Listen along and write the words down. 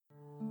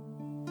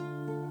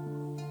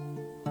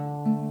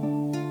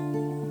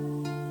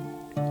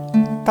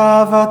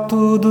Tava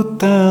tudo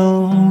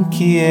tão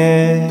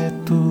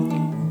quieto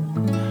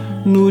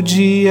no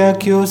dia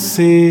que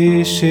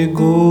você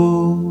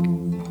chegou.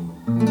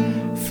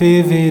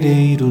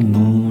 Fevereiro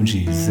num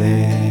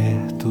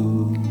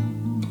deserto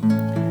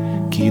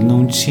que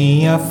não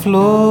tinha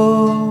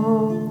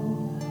flor.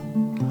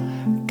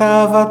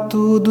 Tava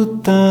tudo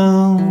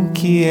tão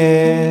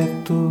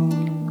quieto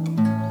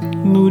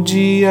no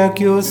dia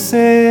que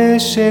você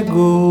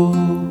chegou.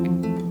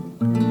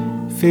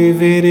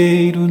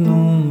 Fevereiro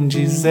num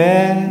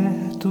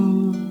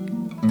deserto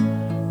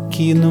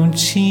que não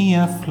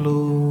tinha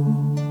flor.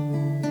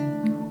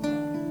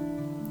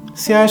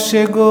 Se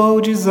achegou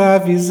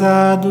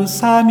desavisado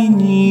essa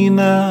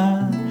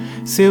menina,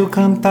 seu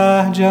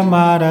cantar de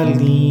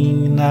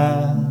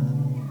Amaralina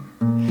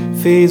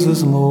fez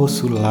os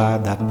moços lá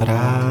da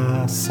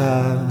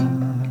praça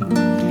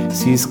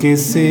se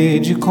esquecer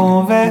de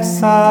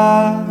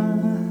conversar,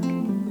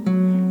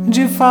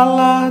 de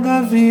falar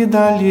da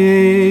vida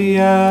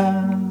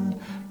alheia,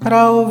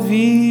 pra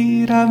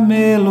ouvir a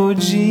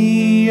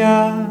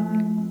melodia.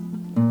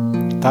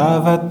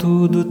 Tava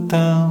tudo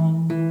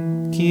tão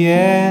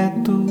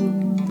quieto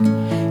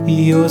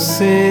e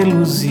você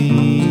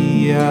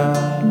luzia.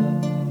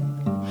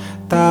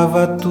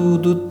 Tava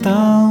tudo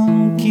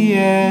tão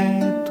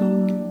quieto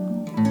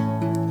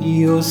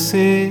e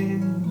você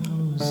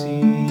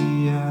luzia.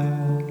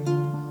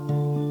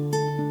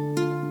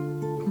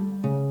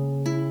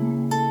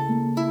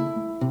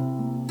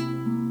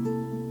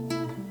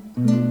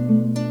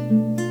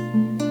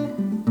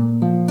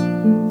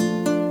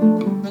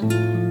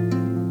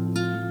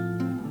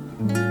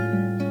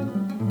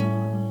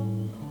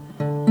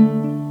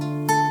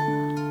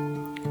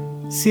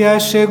 Se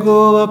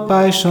achegou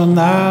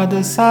apaixonado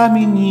essa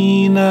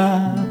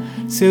menina,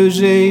 seu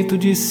jeito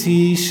de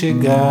se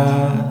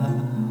chegar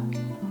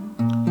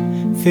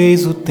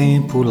fez o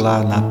tempo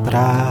lá na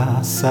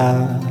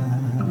praça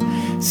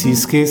se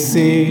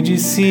esquecer de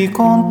se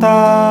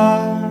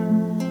contar,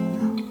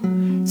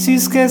 se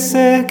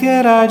esquecer que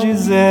era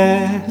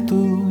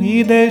deserto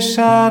e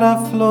deixar a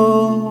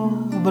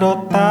flor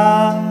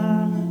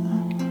brotar.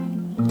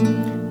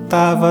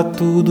 Tava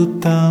tudo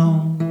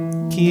tão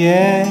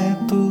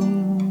quieto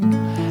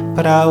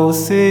pra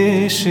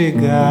você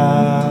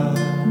chegar.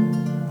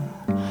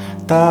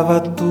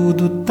 Tava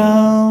tudo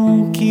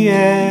tão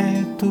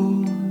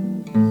quieto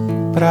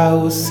pra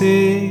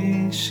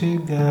você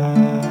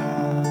chegar.